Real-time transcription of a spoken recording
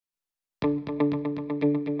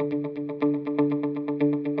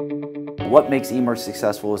What makes eMERGE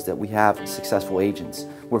successful is that we have successful agents.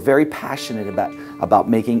 We're very passionate about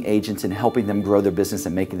making agents and helping them grow their business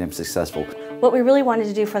and making them successful. What we really wanted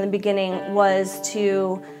to do from the beginning was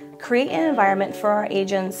to create an environment for our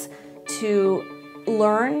agents to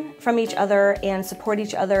learn from each other and support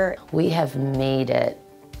each other. We have made it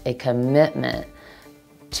a commitment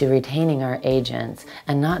to retaining our agents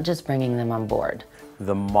and not just bringing them on board.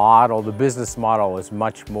 The model, the business model is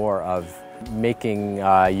much more of making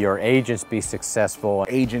your agents be successful.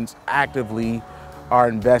 Agents actively are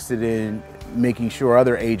invested in making sure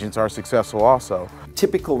other agents are successful also.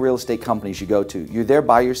 Typical real estate companies you go to, you're there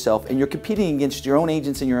by yourself and you're competing against your own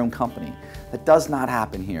agents in your own company. That does not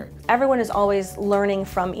happen here. Everyone is always learning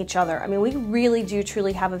from each other. I mean, we really do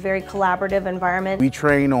truly have a very collaborative environment. We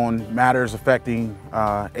train on matters affecting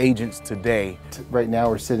agents today. Right now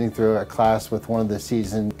we're sitting through a class with one of the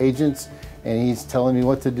seasoned agents, and he's telling me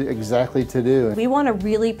what to do, exactly to do. We want to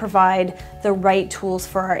really provide the right tools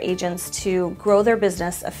for our agents to grow their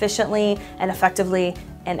business efficiently and effectively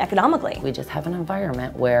and economically. We just have an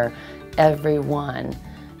environment where everyone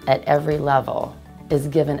at every level is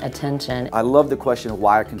given attention. I love the question of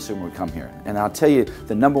why a consumer would come here. And I'll tell you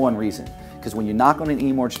the number one reason. Because when you knock on an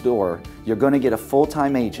eMERGE door, you're going to get a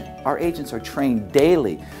full-time agent. Our agents are trained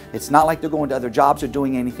daily. It's not like they're going to other jobs or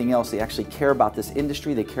doing anything else. They actually care about this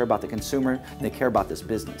industry, they care about the consumer, and they care about this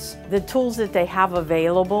business. The tools that they have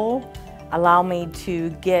available allow me to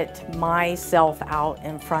get myself out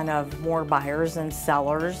in front of more buyers and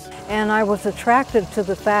sellers. And I was attracted to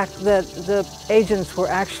the fact that the agents were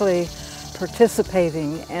actually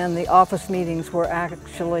participating and the office meetings were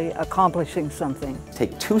actually accomplishing something.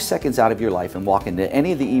 Take 2 seconds out of your life and walk into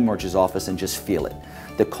any of the eMERGE's office and just feel it.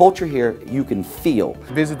 The culture here, you can feel.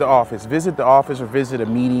 Visit the office or visit a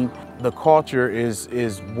meeting. The culture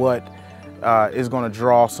is what is going to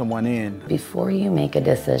draw someone in. Before you make a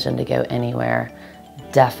decision to go anywhere,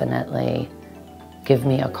 definitely give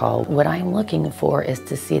me a call. What I'm looking for is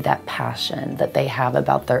to see that passion that they have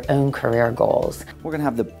about their own career goals. We're going to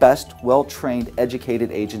have the best, well-trained,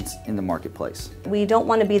 educated agents in the marketplace. We don't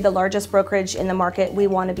want to be the largest brokerage in the market. We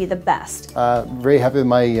want to be the best. Very happy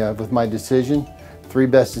with my decision. 3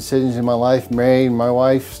 best decisions in my life: marrying my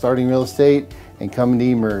wife, starting real estate, and coming to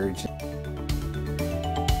eMERGE.